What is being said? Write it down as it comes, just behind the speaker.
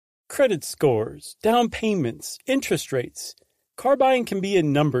credit scores, down payments, interest rates. Car buying can be a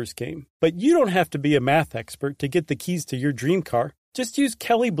numbers game, but you don't have to be a math expert to get the keys to your dream car. Just use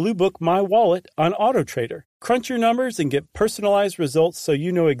Kelley Blue Book My Wallet on AutoTrader. Crunch your numbers and get personalized results so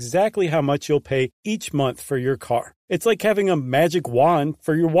you know exactly how much you'll pay each month for your car. It's like having a magic wand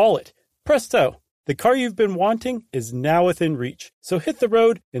for your wallet. Presto! The car you've been wanting is now within reach. So hit the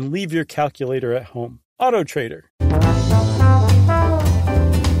road and leave your calculator at home. AutoTrader.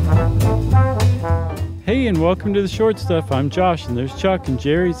 Hey, and welcome to the Short Stuff. I'm Josh, and there's Chuck, and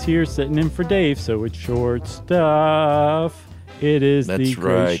Jerry's here sitting in for Dave. So it's Short Stuff. It is the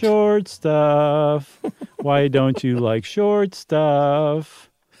great Short Stuff. Why don't you like short stuff?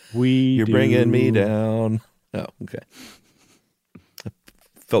 You're bringing me down. Oh, okay. I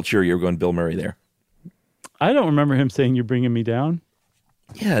felt sure you were going Bill Murray there. I don't remember him saying you're bringing me down.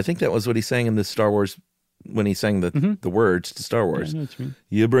 Yeah, I think that was what he sang in the Star Wars, when he sang the words to Star Wars. Yeah, I know what you mean.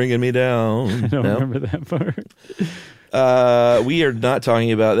 You're bringing me down. I don't remember that part. We are not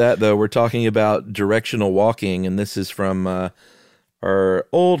talking about that, though. We're talking about directional walking, and this is from our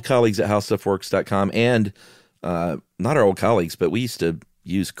old colleagues at HowStuffWorks.com, and not our old colleagues, but we used to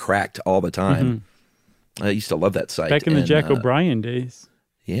use Cracked all the time. I used to love that site. Back in the Jack O'Brien days.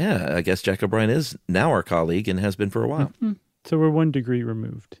 Yeah, I guess Jack O'Brien is now our colleague and has been for a while. So we're 1 degree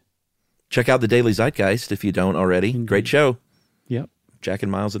removed. Check out the Daily Zeitgeist if you don't already. Indeed. Great show. Yep. Jack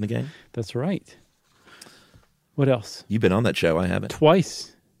and Miles in the gang. That's right. What else? You've been on that show. I haven't.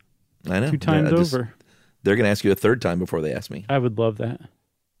 Twice. I know. 2 times over. They're going to ask you a third time before they ask me. I would love that.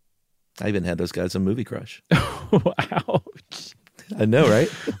 I even had those guys a movie crush. Ouch. I know, right?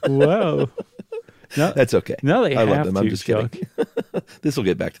 Whoa. No, that's okay. No, they I have love them. to, I'm just Chuck. kidding. This will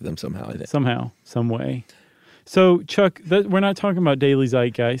get back to them somehow, I think. Somehow, some way. So, Chuck, we're not talking about Daily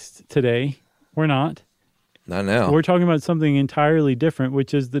Zeitgeist today. We're not. Not now. We're talking about something entirely different,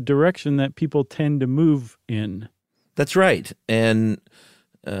 which is the direction that people tend to move in. That's right. And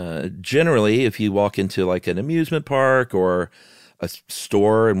generally, if you walk into like an amusement park or a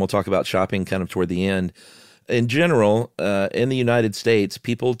store, and we'll talk about shopping kind of toward the end, in general, in the United States,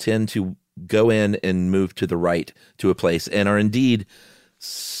 people tend to go in and move to the right to a place and are indeed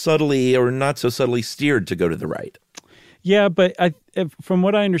subtly or not so subtly steered to go to the right. Yeah, but from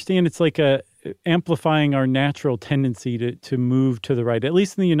what I understand, it's like amplifying our natural tendency to move to the right, at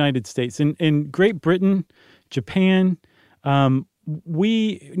least in the United States. In Great Britain, Japan,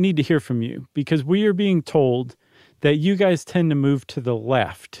 we need to hear from you because we are being told that you guys tend to move to the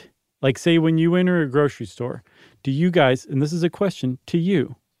left. Like, say, when you enter a grocery store, do you guys, and this is a question to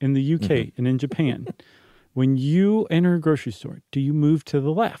you in the UK and in Japan, when you enter a grocery store, do you move to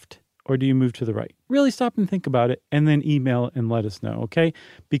the left or do you move to the right? Really stop and think about it and then email and let us know, okay?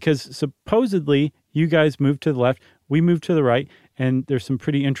 Because supposedly you guys move to the left, we move to the right, and there's some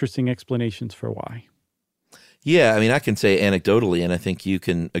pretty interesting explanations for why. Yeah, I mean, I can say anecdotally, and I think you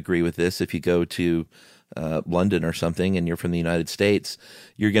can agree with this, if you go to London or something and you're from the United States,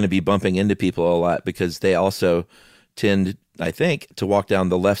 you're going to be bumping into people a lot because they also tend, I think, to walk down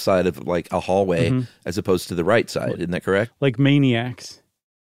the left side of like a hallway as opposed to the right side. Isn't that correct? Like maniacs.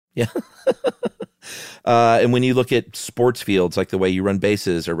 Yeah. And when you look at sports fields, like the way you run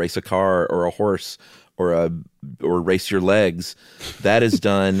bases or race a car or a horse or race your legs, that is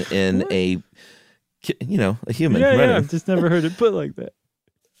done in a human running. Yeah, I've just never heard it put like that.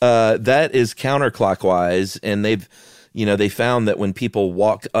 That is counterclockwise, and they found that when people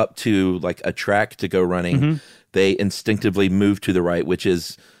walk up to like a track to go running, they instinctively move to the right, which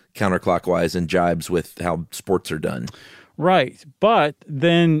is counterclockwise and jibes with how sports are done. Right. But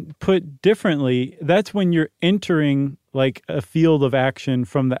then put differently, that's when you're entering like a field of action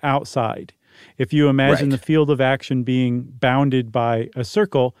from the outside. If you imagine the field of action being bounded by a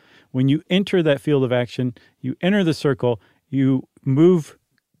circle, when you enter that field of action, you enter the circle, you move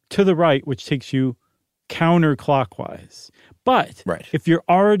to the right, which takes you counterclockwise. But if you're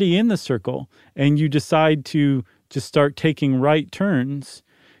already in the circle and you decide to just start taking right turns,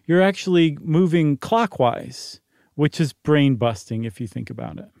 you're actually moving clockwise, which is brain busting if you think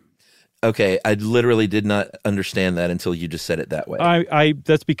about it. Okay, I literally did not understand that until you just said it that way. I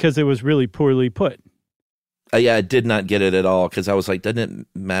that's because it was really poorly put. Yeah, I did not get it at all because I was like, doesn't it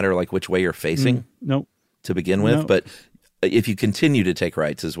matter like which way you're facing? Nope. To begin with, but if you continue to take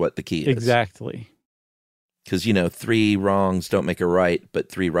rights is what the key is. Exactly. Because, 3 wrongs don't make a right, but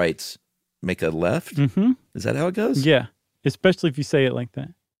 3 rights make a left? Is that how it goes? Yeah, especially if you say it like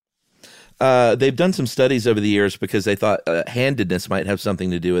that. They've done some studies over the years because they thought handedness might have something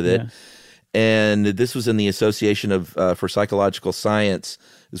to do with it. And this was in the Association for Psychological Science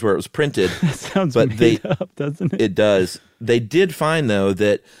is where it was printed. That sounds made up, doesn't it? It does. They did find, though,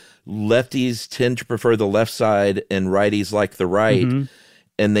 that lefties tend to prefer the left side and righties like the right. Mm-hmm.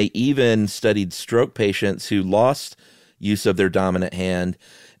 And they even studied stroke patients who lost use of their dominant hand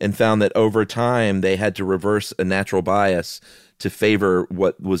and found that over time they had to reverse a natural bias to favor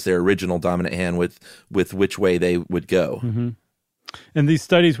what was their original dominant hand with which way they would go. Mm-hmm. And these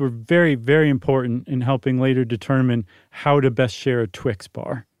studies were very, very important in helping later determine how to best share a Twix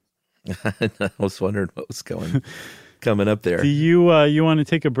bar. I was wondering what was coming up there. Do you want to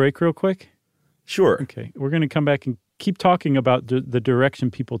take a break real quick? Sure. Okay. We're going to come back and keep talking about the direction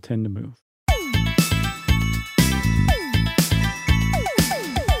people tend to move.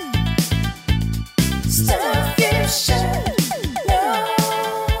 Stuff you should know.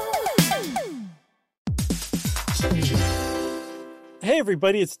 Hey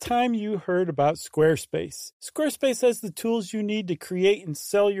everybody, it's time you heard about Squarespace. Squarespace has the tools you need to create and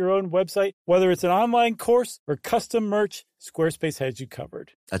sell your own website. Whether it's an online course or custom merch, Squarespace has you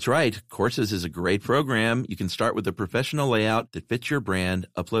covered. That's right. Courses is a great program. You can start with a professional layout that fits your brand,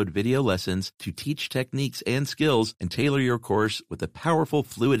 upload video lessons to teach techniques and skills, and tailor your course with a powerful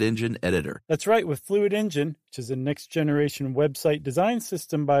Fluid Engine editor. That's right. With Fluid Engine, which is a next-generation website design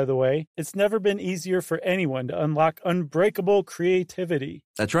system, by the way, it's never been easier for anyone to unlock unbreakable creativity.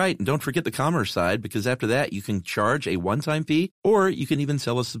 That's right. And don't forget the commerce side, because after that, you can charge a one-time fee, or you can even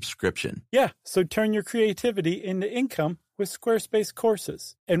sell a subscription. Yeah, so turn your creativity into income with Squarespace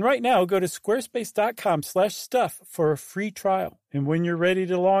courses. And right now, go to squarespace.com/stuff for a free trial. And when you're ready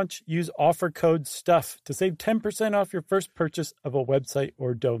to launch, use offer code STUFF to save 10% off your first purchase of a website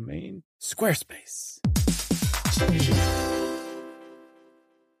or domain. Squarespace.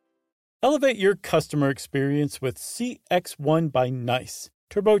 Elevate your customer experience with CX1 by NICE.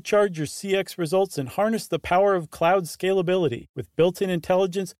 Turbocharge your CX results and harness the power of cloud scalability with built-in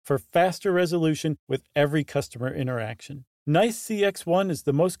intelligence for faster resolution with every customer interaction. NICE CX1 is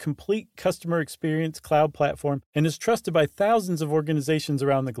the most complete customer experience cloud platform and is trusted by thousands of organizations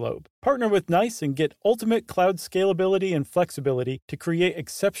around the globe. Partner with NICE and get ultimate cloud scalability and flexibility to create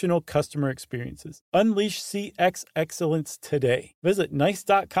exceptional customer experiences. Unleash CX excellence today. Visit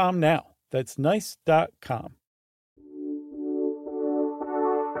NICE.com now. That's NICE.com.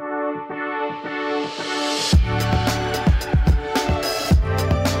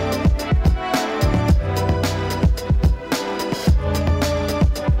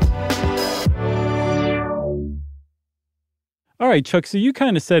 All right, Chuck, so you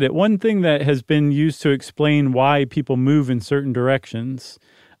kind of said it. One thing that has been used to explain why people move in certain directions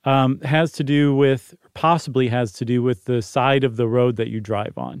possibly has to do with the side of the road that you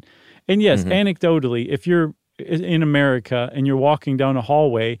drive on. And yes, anecdotally, if you're in America and you're walking down a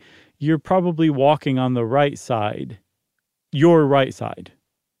hallway, you're probably walking on the right side, your right side.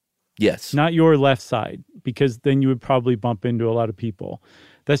 Yes. Not your left side, because then you would probably bump into a lot of people.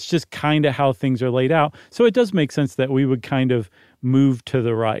 That's just kind of how things are laid out. So it does make sense that we would kind of move to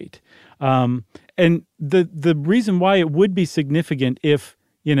the right. And the reason why it would be significant if,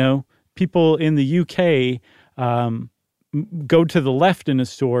 people in the UK go to the left in a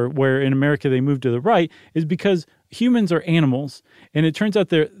store where in America they move to the right is because humans are animals. And it turns out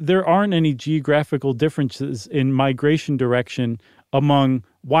there aren't any geographical differences in migration direction among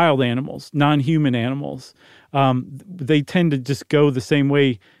wild animals, non-human animals. They tend to just go the same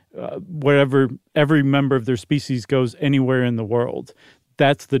way wherever every member of their species goes anywhere in the world.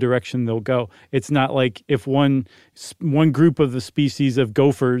 That's the direction they'll go. It's not like if one group of the species of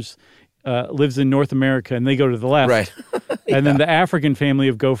gophers lives in North America and they go to the left. Right. Yeah. And then the African family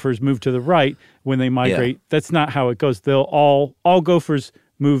of gophers move to the right when they migrate. Yeah. That's not how it goes. They'll all gophers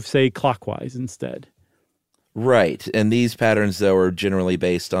move, say, clockwise instead. Right. And these patterns, though, are generally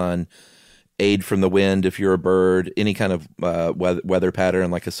based on aid from the wind if you're a bird, any kind of weather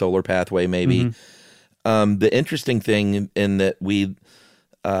pattern like a solar pathway maybe. Mm-hmm. The interesting thing in that we,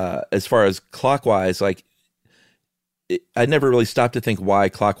 as far as clockwise, like I never really stopped to think why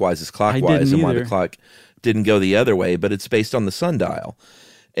clockwise is clockwise and why the clock didn't go the other way, but it's based on the sundial.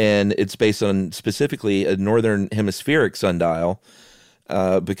 And it's based on specifically a northern hemispheric sundial,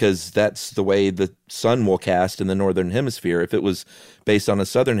 because that's the way the sun will cast in the northern hemisphere. If it was based on a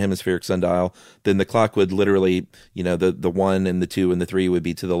southern hemispheric sundial, then the clock would literally, the 1 and the 2 and the 3 would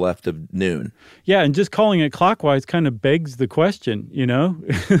be to the left of noon. Yeah, and just calling it clockwise kind of begs the question,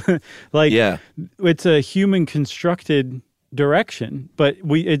 It's a human constructed direction, but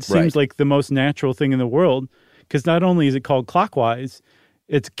it seems like the most natural thing in the world, because not only is it called clockwise,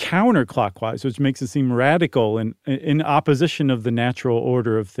 it's counterclockwise, which makes it seem radical and in opposition of the natural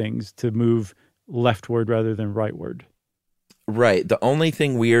order of things to move leftward rather than rightward. Right. The only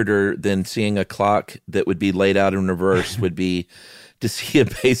thing weirder than seeing a clock that would be laid out in reverse would be to see a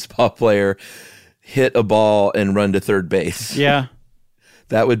baseball player hit a ball and run to third base. Yeah.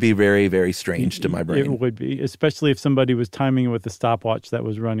 That would be very, very strange to my brain. It would be, especially if somebody was timing it with a stopwatch that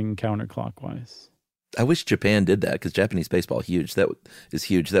was running counterclockwise. I wish Japan did that because Japanese baseball huge. That is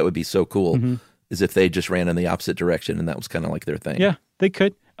huge. That would be so cool. Is if they just ran in the opposite direction and that was kind of like their thing. Yeah, they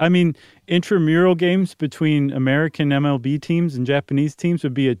could. I mean, intramural games between American MLB teams and Japanese teams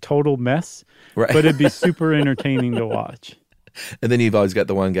would be a total mess, Right. but it'd be super entertaining to watch. And then you've always got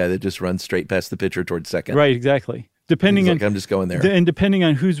the one guy that just runs straight past the pitcher towards second. Right, exactly. Depending He's on like, I'm just going there. and depending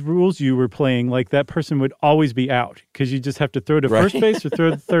on whose rules you were playing, like that person would always be out because you just have to throw to Right. first base or throw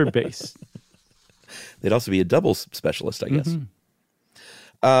to third base. They'd also be a doubles specialist, I guess.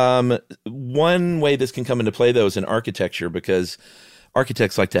 One way this can come into play, though, is in architecture, because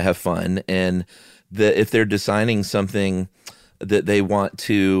architects like to have fun. And if they're designing something that they want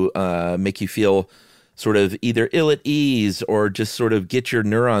to make you feel sort of either ill at ease or just sort of get your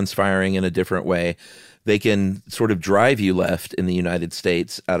neurons firing in a different way, they can sort of drive you left in the United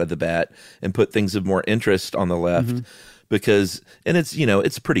States out of the bat and put things of more interest on the left. Because, and it's,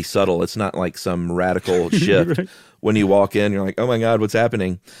 it's pretty subtle. It's not like some radical shift. Right. When you walk in, you're like, oh my God, what's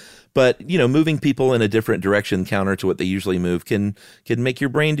happening? But, moving people in a different direction counter to what they usually move can make your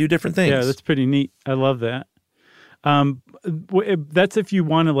brain do different things. Yeah, that's pretty neat. I love that. That's if you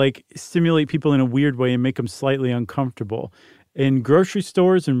want to like stimulate people in a weird way and make them slightly uncomfortable. In grocery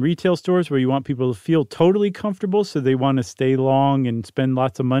stores and retail stores where you want people to feel totally comfortable, so they want to stay long and spend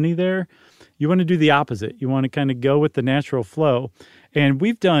lots of money there, you want to do the opposite. You want to kind of go with the natural flow. And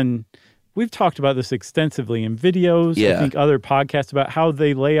we've talked about this extensively in videos, I think other podcasts, about how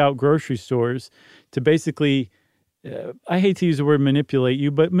they lay out grocery stores to basically, I hate to use the word manipulate you,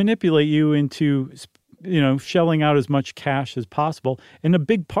 but manipulate you into shelling out as much cash as possible. And a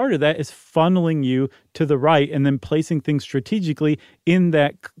big part of that is funneling you to the right and then placing things strategically in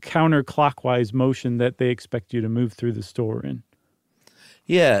that counterclockwise motion that they expect you to move through the store in.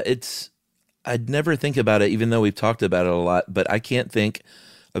 Yeah, I'd never think about it, even though we've talked about it a lot, but I can't think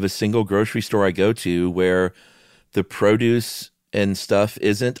of a single grocery store I go to where the produce and stuff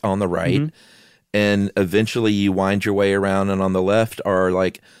isn't on the right. And eventually you wind your way around, and on the left are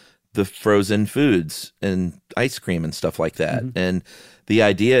like the frozen foods and ice cream and stuff like that. And the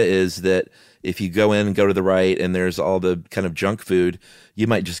idea is that if you go in and go to the right and there's all the kind of junk food, you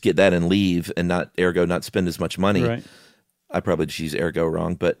might just get that and leave and not spend as much money. Right. I probably just use ergo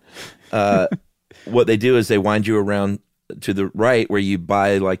wrong, but what they do is they wind you around to the right where you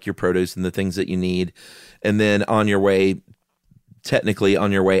buy like your produce and the things that you need. And then technically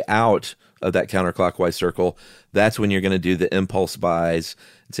on your way out of that counterclockwise circle, that's when you're going to do the impulse buys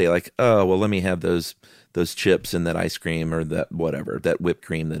and say like, oh, well, let me have those chips and that ice cream or that whatever, that whipped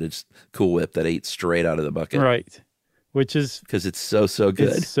cream that is Cool Whip that I ate straight out of the bucket. Right. Which is because it's so good.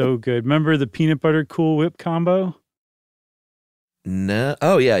 It's so good. Remember the peanut butter Cool Whip combo? No.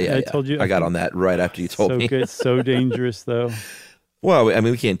 Oh, yeah. I told you. I got on that right after you told me. So good. So dangerous, though. Well, I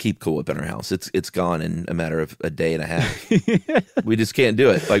mean, we can't keep Cool Whip in our house. It's gone in a matter of a day and a half. We just can't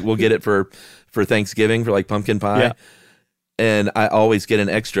do it. Like, we'll get it for Thanksgiving for like pumpkin pie. Yeah. And I always get an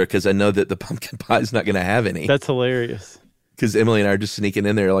extra because I know that the pumpkin pie is not going to have any. That's hilarious. Because Emily and I are just sneaking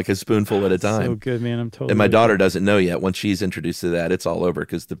in there like a spoonful at a time. So good, man. I'm totally. And my daughter doesn't know yet. Once she's introduced to that, it's all over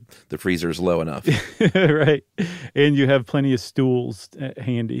because the freezer is low enough. Right. And you have plenty of stools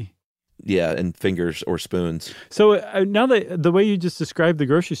handy. Yeah, and fingers or spoons. So now that the way you just described the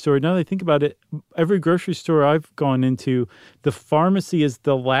grocery store, now that I think about it, every grocery store I've gone into, the pharmacy is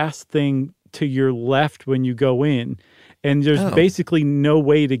the last thing to your left when you go in. And there's basically no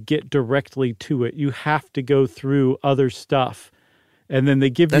way to get directly to it. You have to go through other stuff. And then they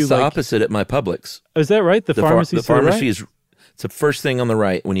give That's you the opposite at my Publix. Is that right? The pharmacy is it's the first thing on the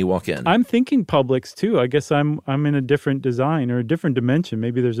right when you walk in. I'm thinking Publix too. I guess I'm in a different design or a different dimension.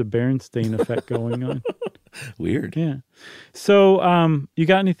 Maybe there's a Berenstain effect going on. Weird. Yeah. So you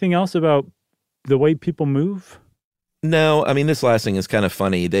got anything else about the way people move? No, I mean, this last thing is kind of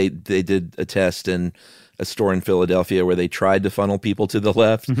funny. They did a test in a store in Philadelphia where they tried to funnel people to the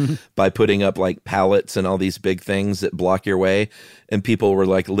left by putting up like pallets and all these big things that block your way. And people were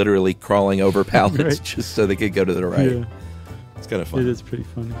like literally crawling over pallets just so they could go to the right. Yeah. It's kind of fun. It is pretty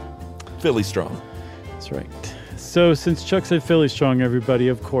funny. Philly strong. That's right. So since Chuck said Philly strong, everybody,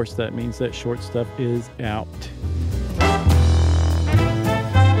 of course, that means that short stuff is out.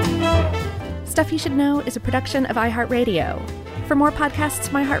 Stuff You Should Know is a production of iHeartRadio. For more podcasts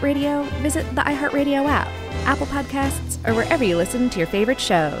from iHeartRadio, visit the iHeartRadio app, Apple Podcasts, or wherever you listen to your favorite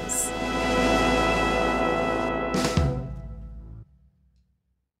shows.